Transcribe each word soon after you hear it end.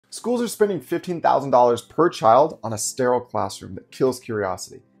Schools are spending $15,000 per child on a sterile classroom that kills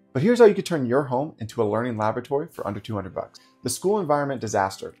curiosity. But here's how you could turn your home into a learning laboratory for under 200 bucks. The school environment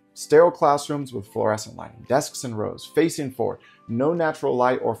disaster. Sterile classrooms with fluorescent lighting, desks in rows, facing forward, no natural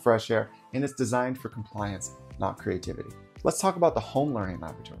light or fresh air, and it's designed for compliance, not creativity. Let's talk about the home learning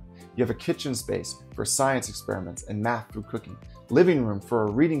laboratory. You have a kitchen space for science experiments and math through cooking, living room for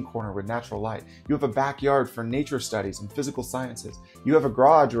a reading corner with natural light. You have a backyard for nature studies and physical sciences. You have a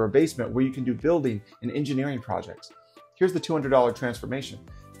garage or a basement where you can do building and engineering projects. Here's the $200 transformation.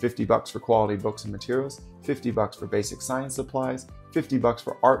 50 bucks for quality books and materials, 50 bucks for basic science supplies, 50 bucks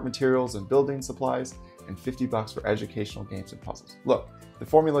for art materials and building supplies, and 50 bucks for educational games and puzzles. Look, the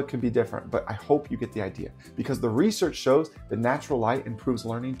formula can be different, but I hope you get the idea because the research shows that natural light improves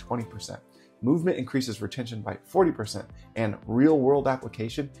learning 20%, movement increases retention by 40%, and real-world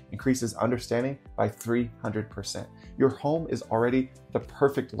application increases understanding by 300%. Your home is already the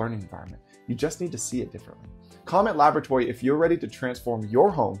perfect learning environment. You just need to see it differently. Comment laboratory if you're ready to transform your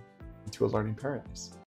home into a learning paradise.